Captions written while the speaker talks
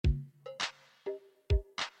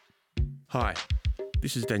Hi,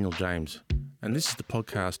 this is Daniel James, and this is the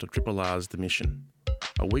podcast of Triple R's The Mission,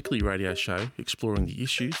 a weekly radio show exploring the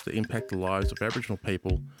issues that impact the lives of Aboriginal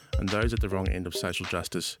people and those at the wrong end of social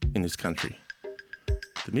justice in this country.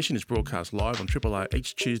 The Mission is broadcast live on Triple R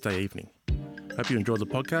each Tuesday evening. Hope you enjoy the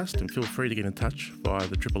podcast and feel free to get in touch via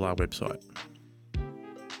the Triple R website.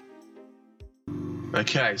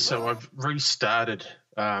 Okay, so I've restarted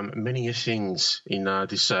many things in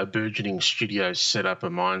this burgeoning studio setup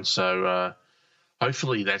of mine, so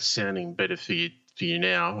hopefully that's sounding better for you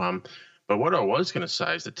now. But what I was going to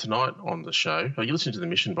say is that tonight on the show, you listen to The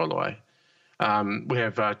Mission, by the way, we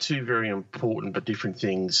have two very important but different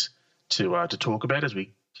things to talk about, as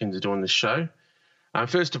we tend to do on this show.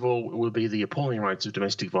 First of all, will be the appalling rates of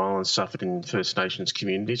domestic violence suffered in First Nations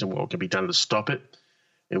communities and what can be done to stop it,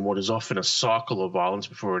 in what is often a cycle of violence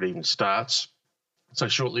before it even starts. So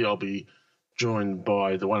shortly I'll be joined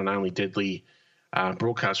by the one and only deadly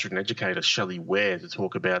broadcaster and educator, Shelley Ware, to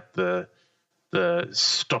talk about the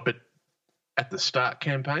Stop It at the Start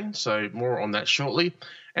campaign. So more on that shortly.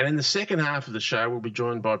 And in the second half of the show, we'll be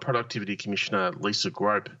joined by Productivity Commissioner Lisa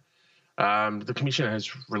Gropp. The Commissioner has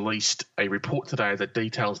released a report today that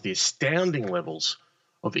details the astounding levels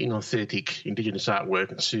of inauthentic Indigenous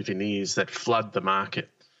artwork and souvenirs that flood the market,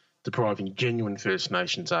 depriving genuine First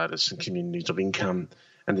Nations artists and communities of income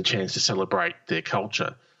and the chance to celebrate their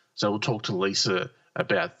culture. So we'll talk to Lisa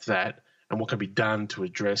about that and what can be done to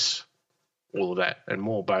address all of that and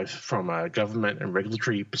more, both from a government and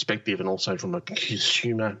regulatory perspective and also from a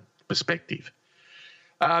consumer perspective.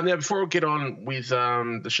 Now, before I get on with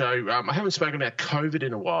the show, I haven't spoken about COVID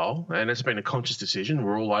in a while, and it's been a conscious decision.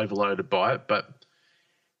 We're all overloaded by it, but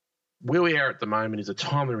where we are at the moment is a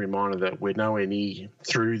timely reminder that we're nowhere near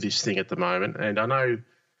through this thing at the moment. And I know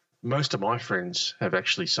most of my friends have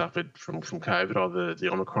actually suffered from COVID, either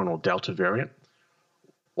the Omicron or Delta variant,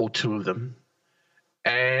 or two of them.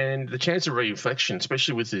 And the chance of reinfection,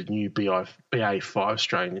 especially with the new BA5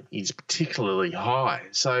 strain, is particularly high.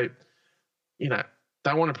 So,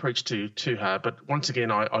 don't want to preach too hard, but once again,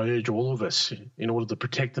 I urge all of us, in order to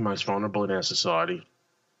protect the most vulnerable in our society,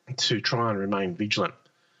 to try and remain vigilant.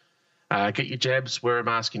 Get your jabs, wear a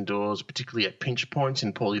mask indoors, particularly at pinch points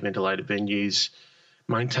in poorly ventilated venues.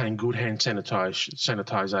 Maintain good hand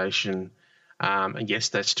sanitisation. And yes,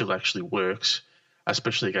 that still actually works,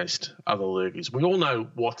 especially against other lurgies. We all know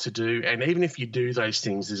what to do, and even if you do those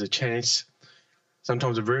things, there's a chance,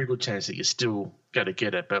 sometimes a very good chance, that you're still going to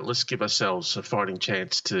get it. But let's give ourselves a fighting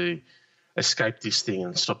chance to escape this thing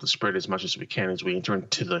and stop the spread as much as we can as we enter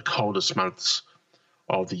into the coldest months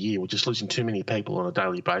of the year. We're just losing too many people on a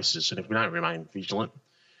daily basis, and if we don't remain vigilant,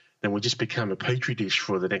 then we just become a petri dish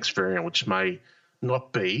for the next variant, which may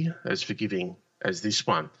not be as forgiving as this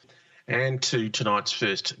one. And to tonight's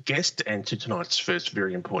first guest and to tonight's first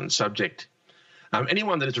very important subject.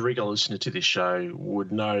 Anyone that is a regular listener to this show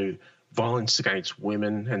would know violence against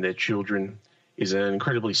women and their children is an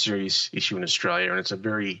incredibly serious issue in Australia, and it's a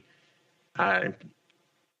very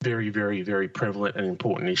very prevalent and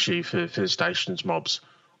important issue for First Nations mobs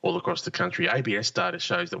all across the country. ABS data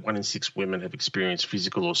shows that 1 in 6 women have experienced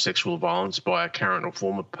physical or sexual violence by a current or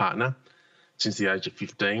former partner since the age of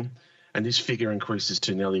 15, and this figure increases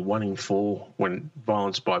to nearly 1 in 4 when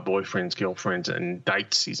violence by boyfriends, girlfriends and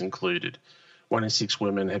dates is included. 1 in 6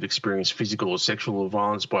 women have experienced physical or sexual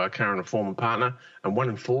violence by a current or former partner, and 1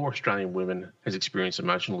 in 4 Australian women has experienced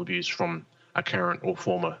emotional abuse from a current or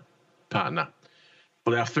former partner.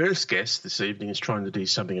 Well, our first guest this evening is trying to do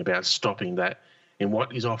something about stopping that in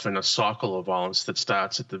what is often a cycle of violence that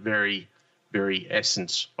starts at the very, very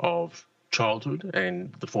essence of childhood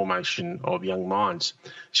and the formation of young minds.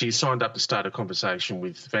 She has signed up to start a conversation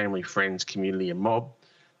with family, friends, community and mob,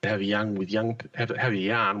 to have a yarn with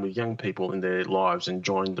young people in their lives and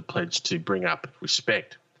join the pledge to bring up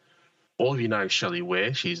respect. All of you know Shelley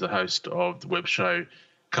Ware. She's the host of the web show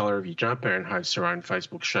Colour of Your Jumper and hosts her own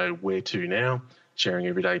Facebook show Where To Now, sharing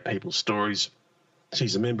everyday people's stories.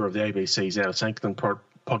 She's a member of the ABC's Out of Sanctum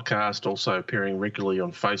podcast, also appearing regularly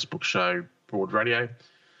on Facebook show Broad Radio.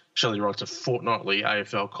 Shelley writes a fortnightly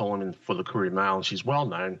AFL column for the Courier Mail, and she's well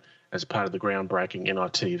known as part of the groundbreaking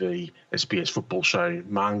NITV SBS football show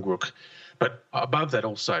Marngrook. But above that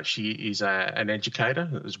also, she is an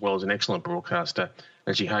educator as well as an excellent broadcaster,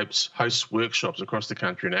 and she hosts workshops across the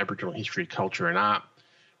country in Aboriginal history, culture and art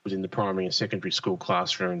within the primary and secondary school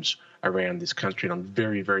classrooms around this country. And I'm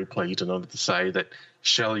very, very pleased and honoured to say that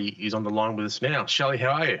Shelley is on the line with us now. Shelley, how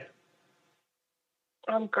are you?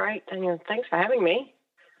 I'm great, Daniel. Thanks for having me.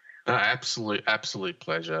 Absolute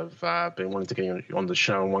pleasure. I've been wanting to get you on the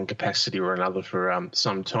show in one capacity or another for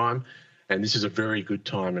some time, and this is a very good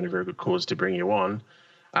time and a very good cause to bring you on.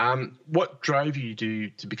 What drove you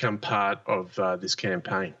to become part of this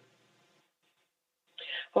campaign?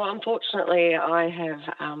 Well, unfortunately, I have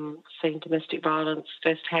seen domestic violence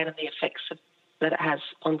firsthand and the effects that it has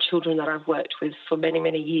on children that I've worked with for many,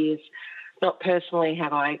 many years. Not personally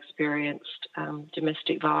have I experienced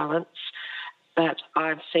domestic violence, but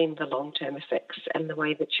I've seen the long-term effects and the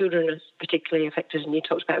way that children are particularly affected. And you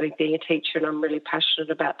talked about me being a teacher, and I'm really passionate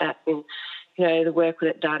about that. And, the work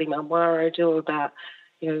that Dadi Mum Ware do about,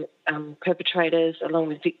 perpetrators along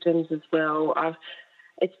with victims as well.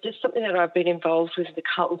 It's just something that I've been involved with the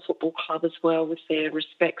Carlton Football Club as well with their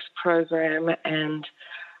Respects program. And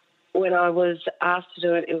when I was asked to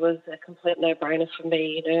do it, it was a complete no-brainer for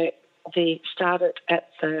me. The stop it at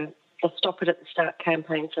the start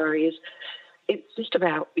campaign, is it's just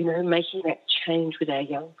about, making that change with our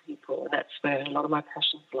young people. And that's where a lot of my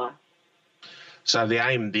passions lie. So the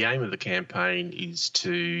aim of the campaign is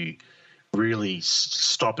to really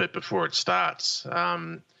stop it before it starts.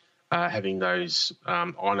 Having those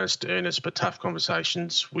honest, earnest, but tough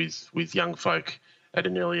conversations with young folk at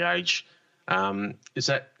an early age. Is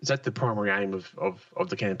that the primary aim of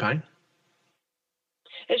the campaign?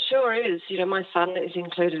 It sure is. My son is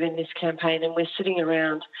included in this campaign, and we're sitting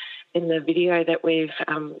around in the video that we've,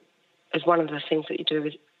 as one of the things that you do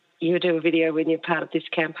is you do a video when you're part of this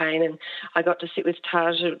campaign, and I got to sit with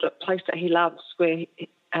Taj at a place that he loves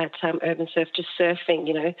at Urban Surf, just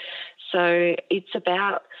surfing, So it's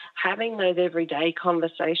about having those everyday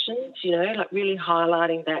conversations, like really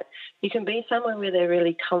highlighting that you can be somewhere where they're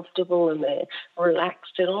really comfortable and they're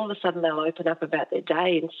relaxed, and all of a sudden they'll open up about their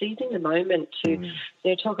day, and seizing the moment to,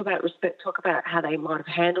 talk about respect, talk about how they might have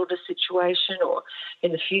handled a situation, or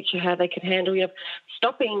in the future how they can handle,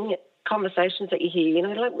 stopping conversations that you hear,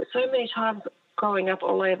 like so many times growing up,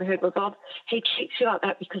 all I ever heard was, "Oh, he treats you like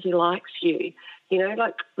that because he likes you."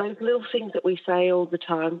 Like those little things that we say all the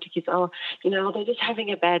time to kids, they're just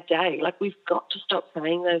having a bad day. Like, we've got to stop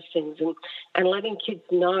saying those things and letting kids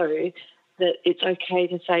know that it's okay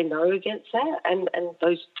to say no against that. And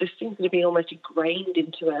those things that have been almost ingrained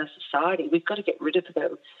into our society, we've got to get rid of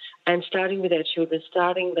them. And starting with our children,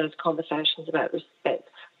 starting those conversations about respect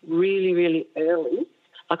really, really early,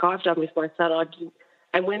 like I've done with my son.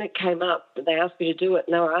 And when it came up, they asked me to do it,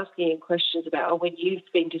 and they were asking him questions about, when you've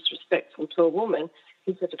been disrespectful to a woman,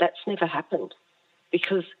 he said, that's never happened,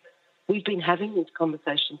 because we've been having these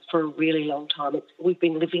conversations for a really long time. We've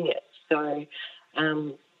been living it. So,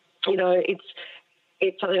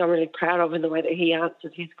 it's something I'm really proud of in the way that he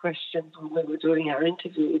answered his questions when we were doing our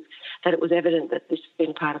interviews, that it was evident that this has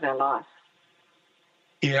been part of our life.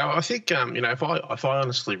 Yeah, I think, if I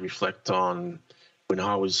honestly reflect on when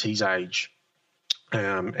I was his age,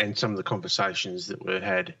 and some of the conversations that were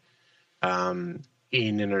had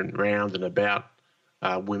in and around and about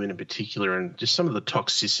women in particular, and just some of the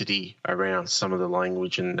toxicity around some of the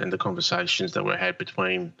language and the conversations that were had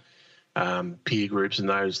between peer groups and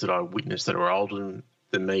those that I witnessed that are older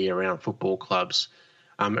than me around football clubs.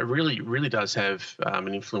 It really does have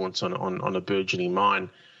an influence on a burgeoning mind.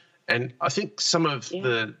 And I think some of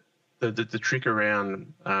the trick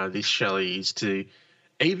around this, Shelley, is to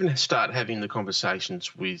even start having the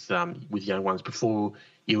conversations with young ones before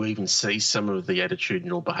you even see some of the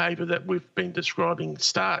attitudinal behaviour that we've been describing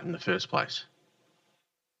start in the first place.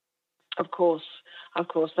 Of course,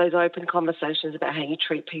 those open conversations about how you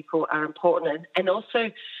treat people are important, and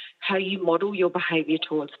also how you model your behaviour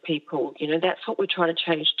towards people. That's what we're trying to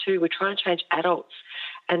change too. We're trying to change adults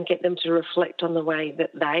and get them to reflect on the way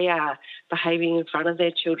that they are behaving in front of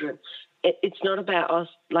their children. It's not about us,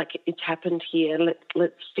 like, it's happened here,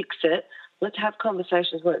 let's fix it. Let's have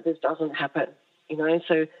conversations where this doesn't happen,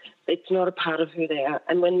 so it's not a part of who they are.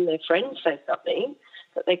 And when their friends say something,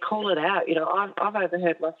 that they call it out. I've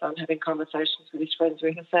overheard my son having conversations with his friends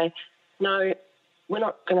where he'll say, "No, we're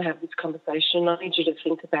not going to have this conversation. I need you to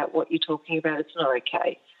think about what you're talking about. It's not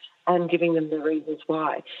okay." And giving them the reasons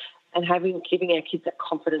why, and giving our kids that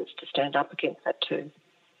confidence to stand up against that too.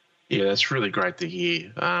 Yeah, that's really great to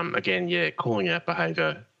hear. Again, calling out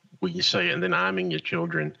behaviour when you see it, and then arming your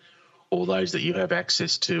children or those that you have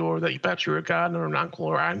access to, or that perhaps you're a gardener or an uncle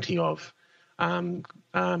or auntie of, giving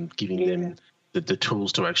them the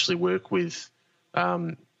tools to actually work with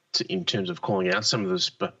in terms of calling out some of this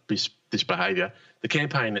behaviour. The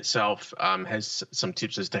campaign itself has some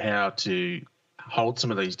tips as to how to hold some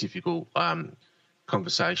of these difficult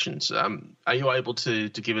conversations. Are you able to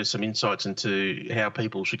give us some insights into how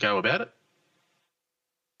people should go about it?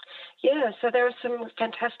 Yeah, so there are some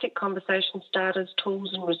fantastic conversation starters,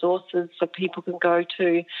 tools and resources that people can go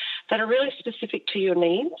to that are really specific to your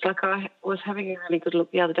needs. Like I was having a really good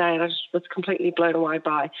look the other day and I just was completely blown away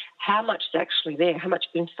by how much is actually there, how much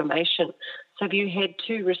information. So if you head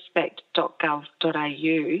to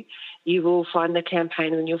respect.gov.au, you will find the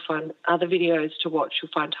campaign and you'll find other videos to watch.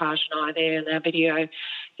 You'll find Taj and I there in our video.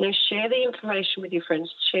 You know, share the information with your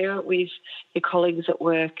friends, share it with your colleagues at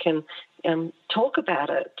work and talk about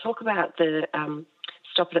it. Talk about the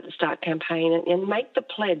Stop It at the Start campaign and make the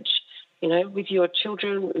pledge, you know, with your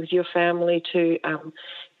children, with your family to,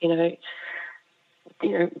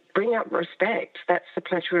 bring up respect. That's the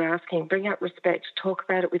pledge we're asking. Bring up respect. Talk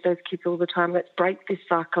about it with those kids all the time. Let's break this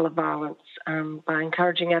cycle of violence by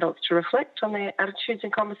encouraging adults to reflect on their attitudes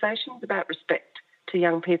and conversations about respect to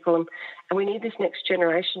young people. And we need this next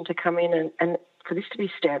generation to come in and for this to be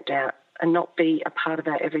stamped out and not be a part of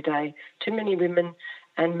our everyday. Too many women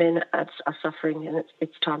and men are suffering, and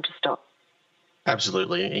it's time to stop.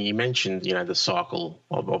 Absolutely. And you mentioned, the cycle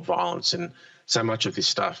of violence, and so much of this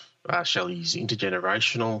stuff, Shelley, is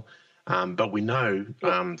intergenerational. But we know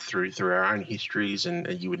through our own histories, and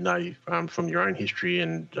you would know from your own history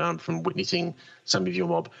and from witnessing some of your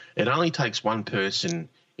mob, it only takes one person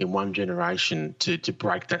in one generation to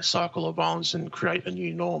break that cycle of violence and create a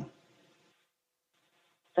new norm.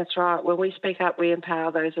 That's right. When we speak up, we empower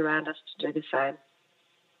those around us to do the same.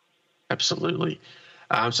 Absolutely.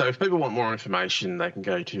 So if people want more information, they can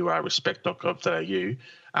go to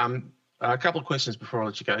respect.gov.au. A couple of questions before I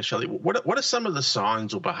let you go, Shelley. What are some of the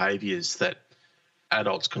signs or behaviours that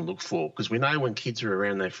adults can look for? Because we know when kids are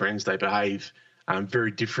around their friends, they behave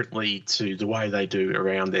very differently to the way they do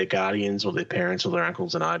around their guardians or their parents or their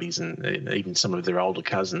uncles and aunties and even some of their older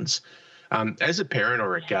cousins. As a parent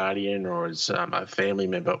or a guardian or as a family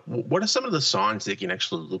member, what are some of the signs that you can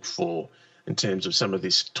actually look for in terms of some of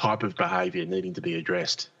this type of behaviour needing to be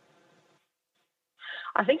addressed?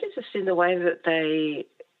 I think it's just in the way that they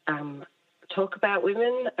talk about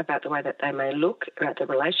women, about the way that they may look, about the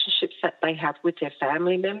relationships that they have with their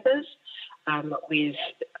family members, with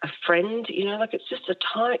a friend.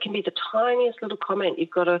 It can be the tiniest little comment. You've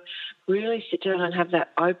got to really sit down and have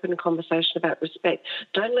that open conversation about respect.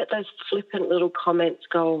 Don't let those flippant little comments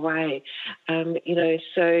go away.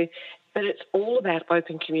 But it's all about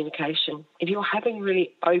open communication. If you're having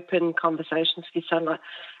really open conversations with your son,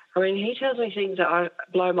 he tells me things that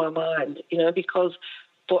blow my mind, because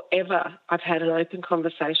forever I've had an open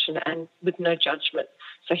conversation and with no judgment.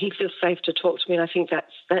 So he feels safe to talk to me, and I think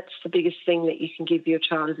that's the biggest thing that you can give your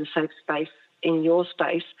child is a safe space in your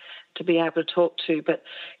space to be able to talk to. But,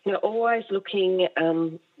 always looking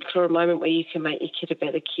for a moment where you can make your kid a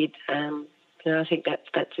better kid. I think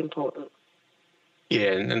that's important.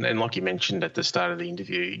 Yeah, and like you mentioned at the start of the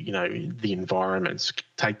interview, the environments,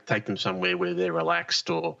 take them somewhere where they're relaxed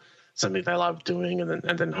or something they love doing,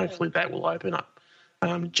 and then hopefully that will open up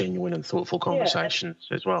genuine and thoughtful conversations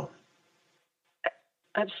as well.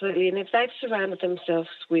 Absolutely. And if they've surrounded themselves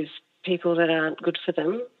with people that aren't good for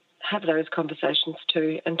them, have those conversations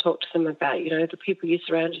too and talk to them about, the people you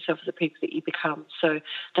surround yourself with, the people that you become. So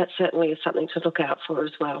that certainly is something to look out for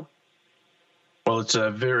as well. Well, it's a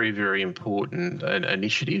very, very important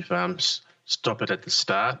initiative. Stop It at the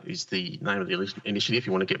Start is the name of the initiative. If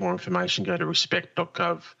you want to get more information, go to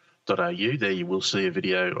respect.gov.au. There you will see a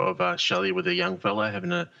video of Shelley with a young fella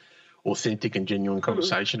having an authentic and genuine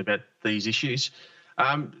conversation about these issues.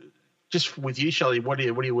 Just with you, Shelley, what are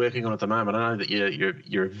you working on at the moment? I know that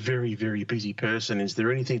you're a very, very busy person. Is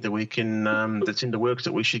there anything that we can that's in the works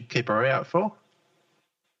that we should keep our eye out for?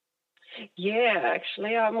 Yeah,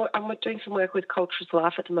 actually, I'm doing some work with Cultures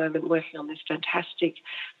Life at the moment, working on this fantastic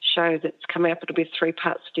show that's coming up. It'll be a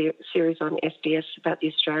 3-part series on SBS about the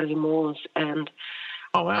Australian wars, and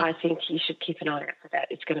oh, wow. I think you should keep an eye out for that.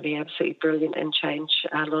 It's going to be absolutely brilliant and change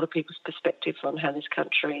a lot of people's perspective on how this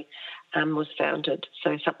country was founded.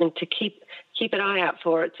 So something to keep an eye out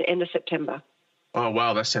for. It's the end of September. Oh,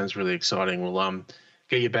 wow, that sounds really exciting. We'll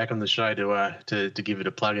get you back on the show to give it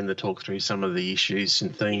a plug and to talk through some of the issues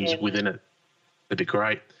and themes within it. That'd be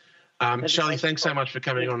great. Shelley, thanks so much for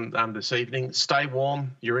coming on this evening. Stay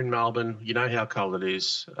warm. You're in Melbourne. You know how cold it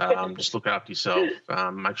is. Just look after yourself.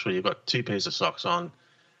 Make sure you've got 2 pairs of socks on,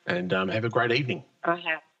 and have a great evening. I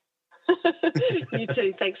have. You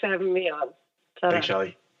too. Thanks for having me on. Ta-da. Thanks,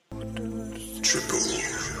 Shelley.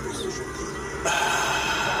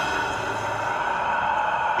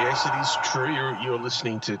 Yes, it is true. You're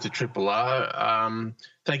listening to Triple R.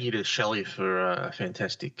 Thank you to Shelley for a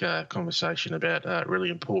fantastic conversation about a really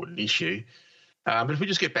important issue. But if we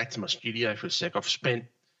just get back to my studio for a sec, I've spent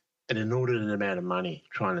an inordinate amount of money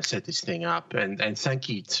trying to set this thing up. And thank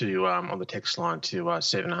you to on the text line to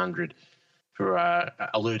 700 for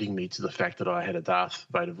alerting me to the fact that I had a Darth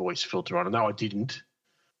Vader voice filter on. No, I didn't.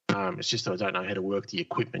 It's just that I don't know how to work the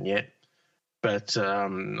equipment yet. But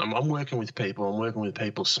I'm working with people. I'm working with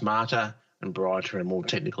people smarter and brighter and more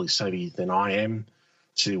technically savvy than I am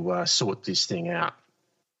to sort this thing out.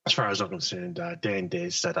 As far as I'm concerned, Dan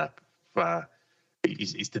Dare's setup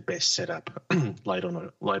is the best setup late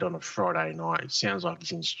on a Friday night. It sounds like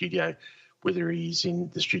he's in studio, whether he's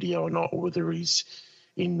in the studio or not, or whether he's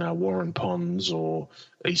in Warren Ponds or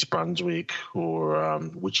East Brunswick or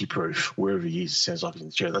Witchy Proof, wherever he is. It sounds like he's in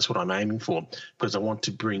the studio. That's what I'm aiming for, because I want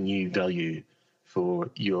to bring you value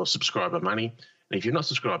for your subscriber money. And if you're not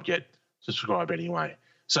subscribed yet, subscribe anyway.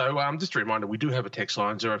 So just a reminder, we do have a text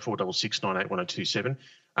line, 0466981027.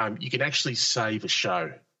 You can actually save a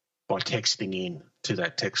show by texting in to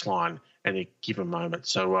that text line at a given moment.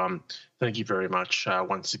 So thank you very much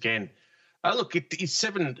once again. Look, it's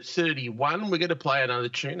 7:31. We're going to play another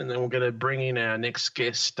tune, and then we're going to bring in our next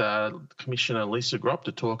guest, Commissioner Lisa Gropp,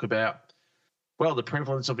 to talk about, well, the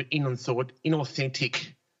prevalence of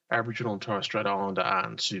inauthentic Aboriginal and Torres Strait Islander art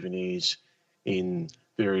and souvenirs in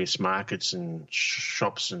various markets and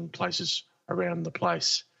shops and places around the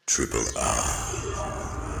place. Triple R.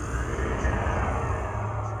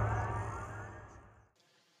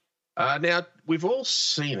 Now, we've all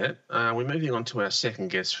seen it. We're moving on to our second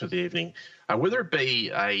guest for the evening. Whether it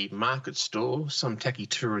be a market store, some tacky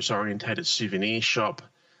tourist-orientated souvenir shop,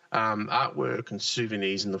 artwork and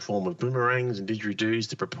souvenirs in the form of boomerangs and didgeridoos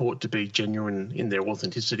that purport to be genuine in their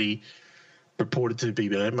authenticity, purported to be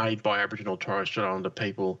made by Aboriginal Torres Strait Islander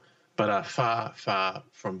people, but are far, far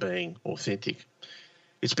from being authentic.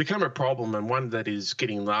 It's become a problem, and one that is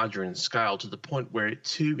getting larger in scale, to the point where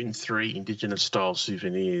 2 in 3 Indigenous-style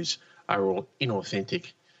souvenirs are all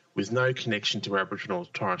inauthentic, with no connection to Aboriginal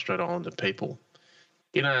Torres Strait Islander people.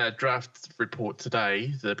 In a draft report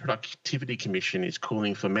today, the Productivity Commission is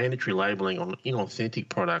calling for mandatory labelling on inauthentic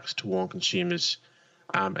products to warn consumers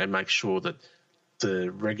and make sure that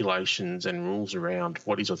the regulations and rules around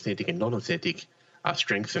what is authentic and non-authentic are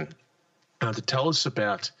strengthened. To tell us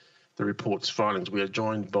about the report's findings, we are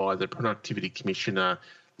joined by the Productivity Commissioner,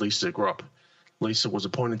 Lisa Gropp. Lisa was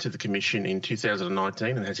appointed to the Commission in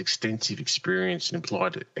 2019 and has extensive experience in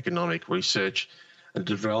applied economic research and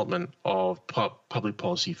development of public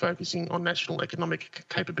policy focusing on national economic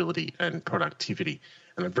capability and productivity.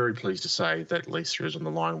 And I'm very pleased to say that Lisa is on the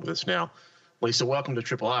line with us now. Lisa, welcome to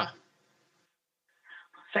Triple R.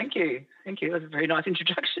 Thank you. Thank you. That was a very nice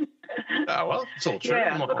introduction. Oh, well, it's all true.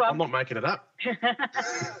 Yeah, I'm not making it up. No,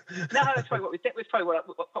 that's probably what we sent. That's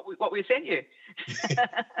probably what we sent you.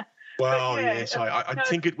 Well, yes, I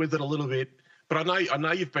tinkered with it a little bit, but I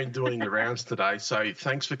know you've been doing the rounds today, so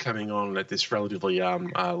thanks for coming on at this relatively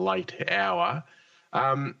late hour.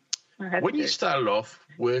 When you started off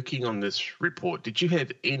working on this report, did you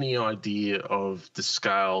have any idea of the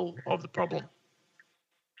scale of the problem?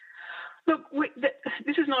 Look,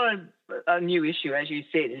 this is not a new issue, as you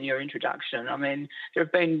said in your introduction. I mean, there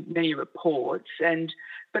have been many reports,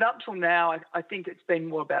 but up till now, I think it's been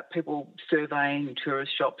more about people surveying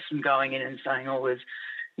tourist shops and going in and saying, oh,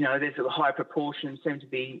 there's a high proportion seem to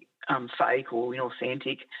be fake or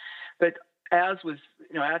inauthentic. But ours was,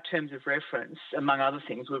 our terms of reference, among other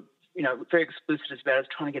things, were, very explicit about us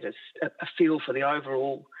trying to get a feel for the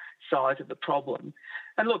overall size of the problem.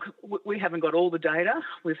 And look, we haven't got all the data.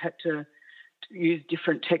 We've had to use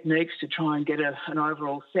different techniques to try and get an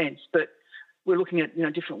overall sense. But we're looking at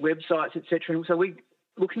different websites, etc. And so we're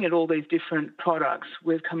looking at all these different products.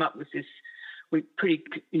 We've come up with this. We're pretty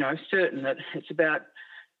certain that it's about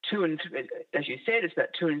 2 and 3, as you said, it's about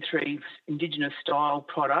 2 in 3 Indigenous style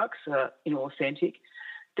products are inauthentic.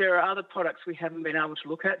 There are other products we haven't been able to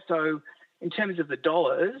look at. So in terms of the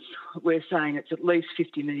dollars, we're saying it's at least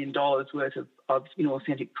 $50 million worth of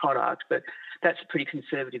inauthentic product, but that's a pretty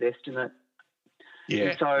conservative estimate.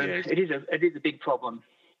 Yeah. So it is a big problem.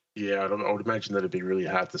 Yeah, I would imagine that it'd be really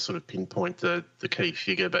hard to sort of pinpoint the key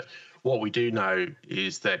figure. But what we do know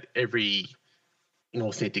is that every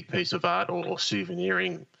inauthentic piece of art or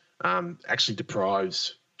souveniring actually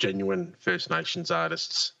deprives genuine First Nations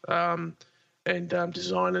artists and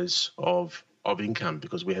designers of income,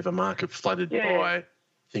 because we have a market flooded by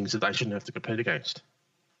things that they shouldn't have to compete against.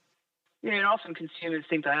 Yeah, and often consumers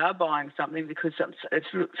think they are buying something because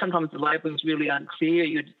sometimes the labelling is really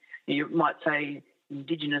unclear. You might say,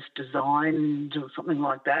 Indigenous designed or something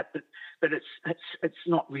like that, but it's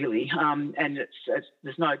not really, and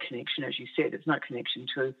there's no connection, as you said, there's no connection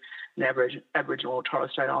to an Aboriginal or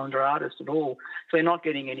Torres Strait Islander artist at all. So they're not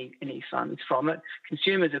getting any funds from it.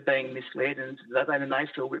 Consumers are being misled, and they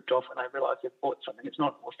feel ripped off when they realise they've bought something that's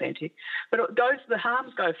not authentic. But the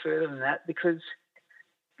harms go further than that, because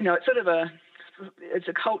it's sort of it's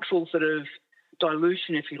a cultural sort of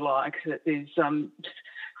dilution, if you like. That is,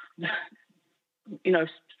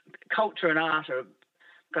 culture and art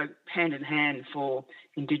go hand in hand for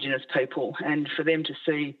Indigenous people, and for them to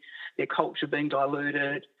see their culture being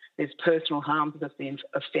diluted, there's personal harms of the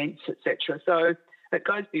offence, etc. So it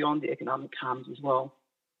goes beyond the economic harms as well.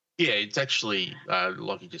 Yeah, it's actually,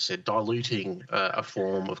 like you just said, diluting a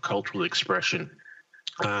form of cultural expression,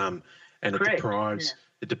 and Correct.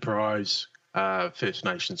 it deprives First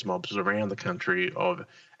Nations mobs around the country of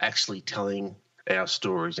actually telling our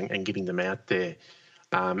stories and getting them out there,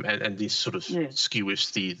 and this sort of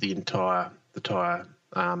skews the entire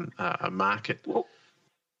market. Well,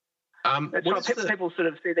 that's right. People sort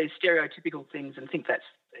of see these stereotypical things and think that's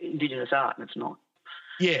Indigenous art, and it's not.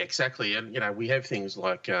 Yeah, exactly. And, we have things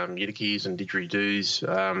like yidikis and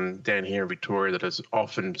didgeridoos down here in Victoria that is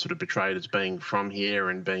often sort of portrayed as being from here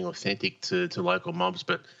and being authentic to local mobs,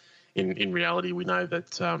 but in reality we know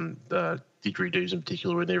that the didgeridoos in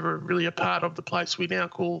particular were never really a part of the place we now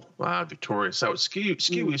call Victoria. So it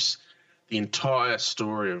skews the entire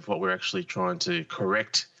story of what we're actually trying to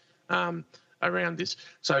correct around this.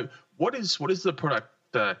 So what is the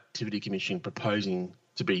Productivity Commission proposing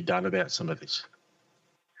to be done about some of this?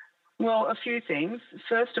 Well, a few things.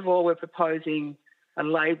 First of all, we're proposing a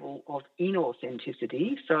label of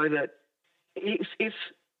inauthenticity, so that if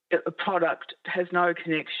a product has no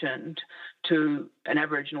connection to an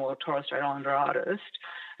Aboriginal or Torres Strait Islander artist,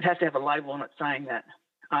 it has to have a label on it saying that.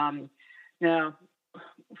 Now,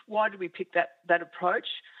 why did we pick that approach?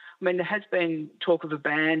 I mean, there has been talk of a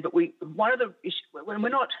ban, but one of the issues, when we're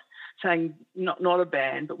not saying not a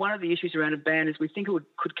ban, but one of the issues around a ban is we think it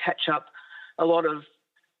could catch up a lot of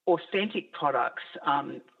authentic products,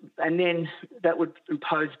 and then that would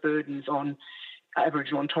impose burdens on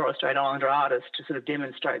Aboriginal and Torres Strait Islander artists to sort of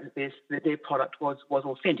demonstrate that their product was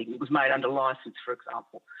authentic. It was made under license, for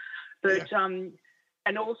example. But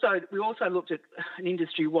and also we also looked at an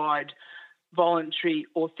industry-wide voluntary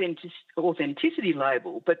authenticity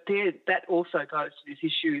label, but that also goes to this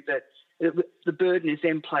issue that the burden is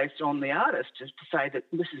then placed on the artist to say that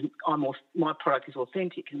my product is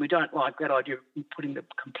authentic, and we don't like that idea of putting the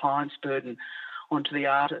compliance burden onto the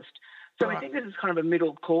artist. So we think this is kind of a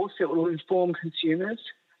middle course that will inform consumers.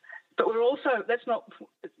 But we're also that's not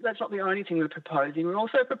the only thing we're proposing. We're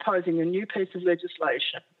also proposing a new piece of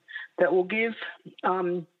legislation that will give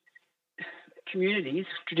communities,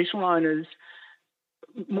 traditional owners,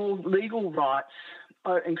 more legal rights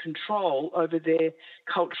and control over their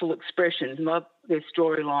cultural expressions, their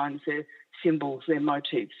storylines, their symbols, their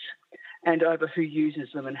motifs, and over who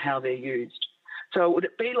uses them and how they're used. So would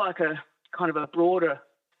it be like a kind of a broader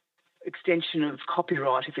extension of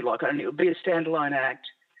copyright, if you like, and it would be a standalone act,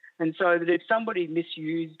 and so that if somebody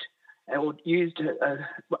misused or used a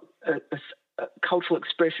cultural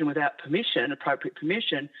expression without permission, appropriate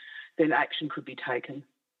permission, then action could be taken.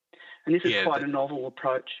 And this is quite a novel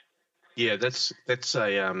approach. Yeah, that's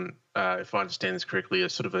a if I understand this correctly, a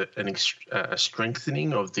sort of a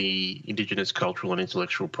strengthening of the Indigenous cultural and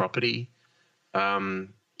intellectual property.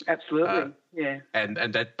 Absolutely, yeah. And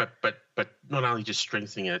that, but not only just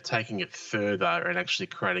strengthening it, taking it further and actually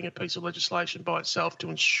creating a piece of legislation by itself to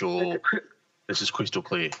ensure this is crystal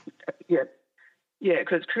clear. Yeah. Yeah,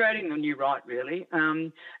 because it's creating a new right, really.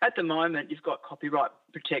 At the moment, you've got copyright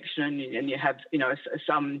protection and you have,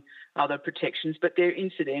 some other protections, but they're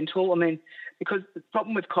incidental. I mean, because the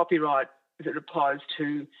problem with copyright as it applies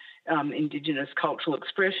to Indigenous cultural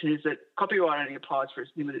expression is that copyright only applies for a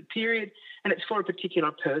limited period, and it's for a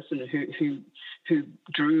particular person who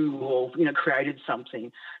drew or created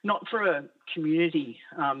something, not for a community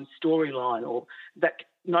storyline or that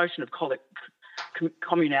notion of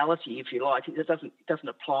communality, if you like. It doesn't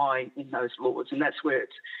apply in those laws, and that's where it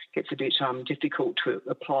gets a bit difficult to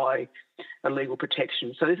apply a legal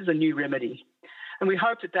protection. So this is a new remedy, and we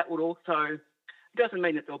hope that would also. It doesn't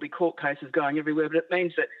mean that there'll be court cases going everywhere, but it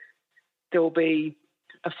means that there will be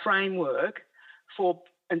a framework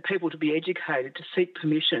and people to be educated to seek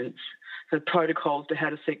permissions, the protocols to how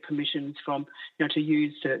to seek permissions from to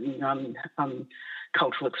use certain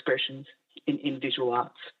cultural expressions in visual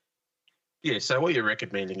arts. Yeah, so what you're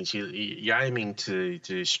recommending is you're aiming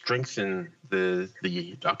to strengthen the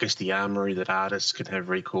armoury that artists can have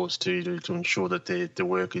recourse to ensure that their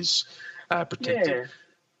work is protected.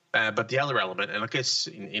 But the other element, and I guess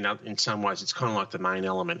in some ways it's kind of like the main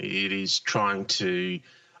element, it is trying to,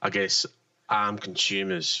 I guess, arm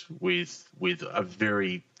consumers with a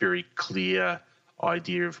very, very clear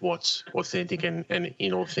idea of what's authentic and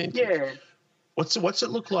inauthentic. Yeah. What's it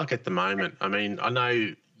look like at the moment? I mean, I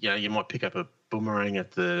know you might pick up a boomerang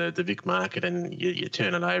at the Vic market and you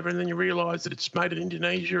turn it over and then you realise that it's made in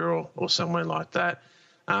Indonesia or somewhere like that.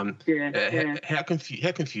 How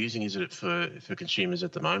confusing is it for consumers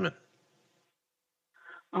at the moment?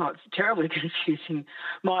 Oh, it's terribly confusing.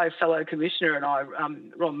 My fellow commissioner and I,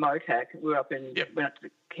 Ron Mokak, we went up to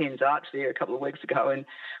Cairns Arts there a couple of weeks ago and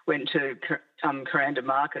went to Kuranda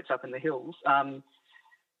markets up in the hills.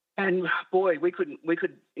 And boy, we could,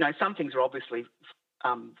 some things are obviously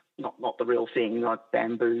not the real thing, like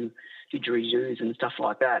bamboo didgeridoos and stuff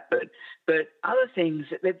like that. But other things,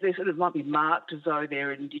 they sort of might be marked as though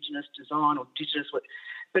they're Indigenous design or Indigenous,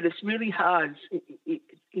 but it's really hard. Is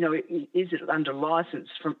it under license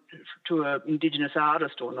to an Indigenous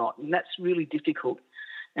artist or not? And that's really difficult.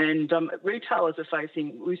 And retailers are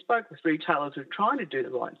facing. We spoke with retailers who are trying to do the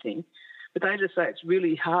right thing, but they just say it's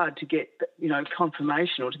really hard to get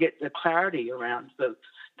confirmation or to get the clarity around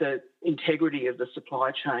the integrity of the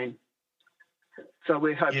supply chain. So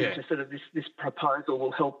we're hoping to sort of this proposal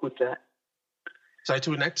will help with that. So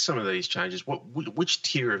to enact some of these changes, which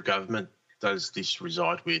tier of government does this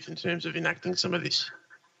reside with in terms of enacting some of this?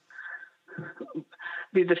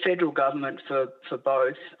 With the federal government for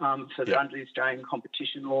both, under the Australian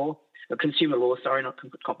competition law, consumer law, not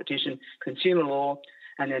competition, consumer law,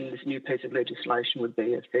 and then this new piece of legislation would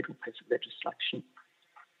be a federal piece of legislation.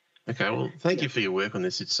 Okay, well, thank you for your work on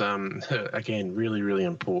this. It's, again, really, really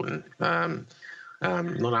important, not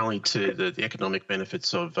only to the economic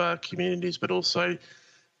benefits of communities, but also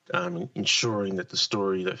ensuring that the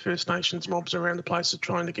story that First Nations mobs around the place are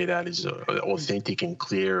trying to get out is authentic and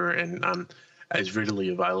clear and as readily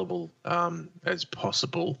available as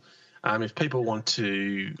possible. If people want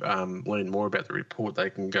to learn more about the report,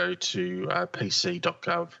 they can go to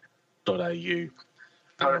pc.gov.au.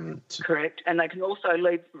 Correct, and they can also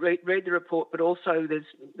read the report, but also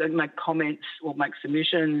they make comments or make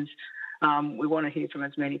submissions. We want to hear from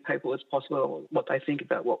as many people as possible what they think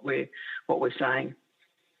about what we're saying.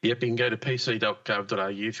 Yep, you can go to pc.gov.au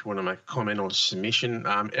if you want to make a comment or a submission.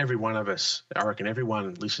 Every one of us, I reckon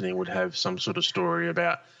everyone listening would have some sort of story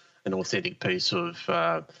about an authentic piece of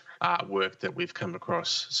artwork that we've come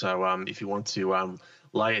across. So if you want to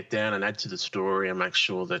lay it down and add to the story and make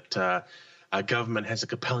sure that our government has a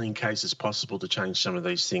compelling case as possible to change some of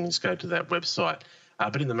these things, go to that website.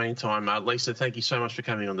 But in the meantime, Lisa, thank you so much for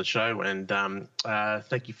coming on the show and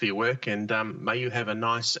thank you for your work and may you have a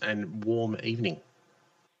nice and warm evening.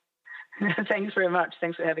 Thanks very much.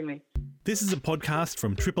 Thanks for having me. This is a podcast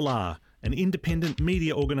from Triple R, an independent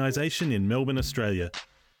media organisation in Melbourne, Australia.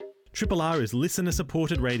 Triple R is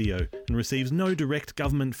listener-supported radio and receives no direct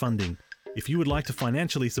government funding. If you would like to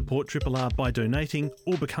financially support Triple R by donating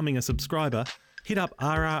or becoming a subscriber, hit up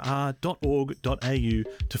rrr.org.au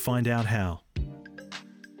to find out how.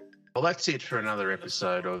 Well, that's it for another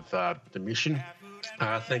episode of The Mission.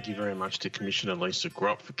 Thank you very much to Commissioner Lisa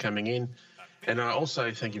Gropp for coming in. And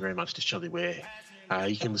also thank you very much to Shelley Ware.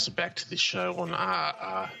 You can listen back to this show on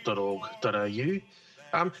rrr.org.au.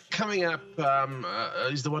 Coming up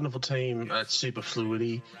is the wonderful team at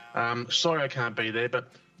Superfluity. Sorry I can't be there,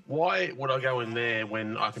 but why would I go in there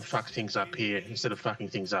when I can fuck things up here instead of fucking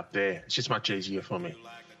things up there? It's just much easier for me.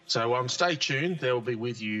 So stay tuned. They'll be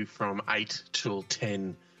with you from 8 till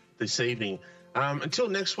 10 this evening. Until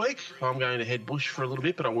next week, I'm going to head bush for a little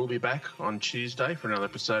bit, but I will be back on Tuesday for another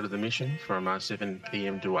episode of The Mission from 7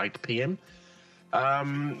 p.m. to 8 p.m.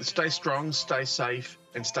 Stay strong, stay safe,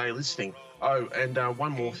 and stay listening. Oh, and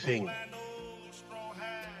one more thing.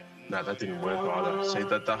 No, that didn't work either. See,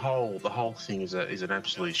 the whole thing is an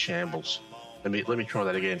absolute shambles. Let me try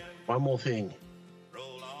that again. One more thing.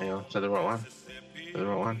 Hang on, is that the right one? Is that the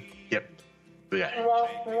right one? Yep.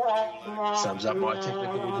 Yeah. Sums up my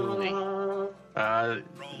technical ability.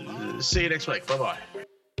 See you next week. Bye-bye.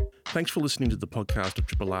 Thanks for listening to the podcast of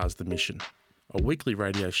Triple R's The Mission, a weekly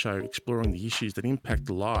radio show exploring the issues that impact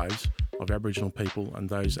the lives of Aboriginal people and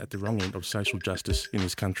those at the wrong end of social justice in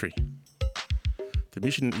this country. The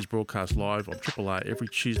Mission is broadcast live on Triple R every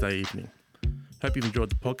Tuesday evening. Hope you've enjoyed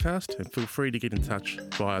the podcast and feel free to get in touch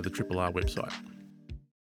via the Triple R website.